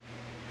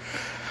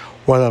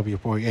What up, your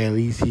boy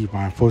Elise,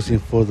 my posting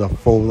for the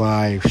full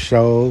live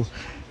show.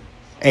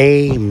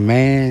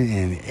 Amen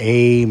and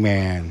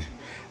amen.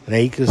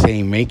 Lakers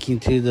ain't making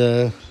to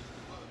the.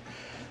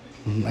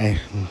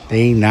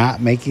 They not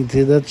making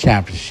to the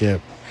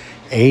championship.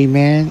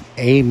 Amen,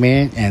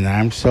 amen, and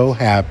I'm so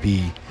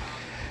happy,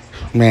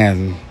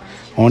 man.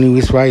 Only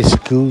reason why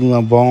Scoot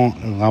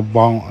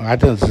LeBon, I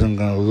think it's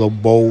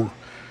gonna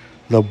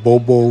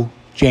LeBobo,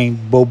 James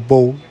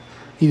Bobo.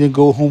 He didn't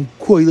go home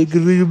quite like a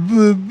little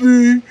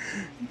baby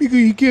because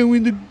he can't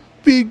win the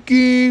big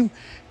game.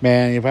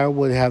 Man, if I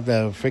would have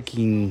the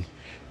freaking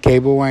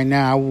cable right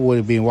now, I would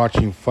have been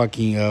watching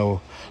fucking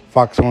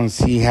Fox 1 to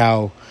see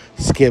how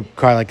Skip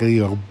cried like a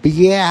little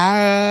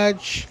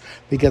bitch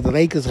because the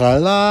Lakers are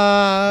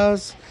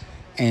lost.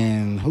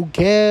 And who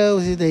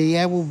cares if they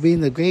ever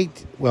been the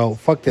great? Well,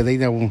 fuck that.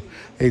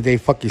 They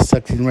fucking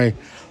sucked anyway.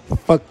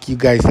 Fuck you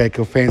guys,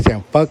 Lakers fans,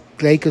 and fuck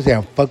Lakers,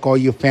 and fuck all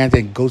your fans,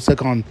 and go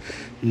suck on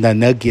the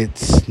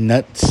Nuggets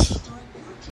nuts.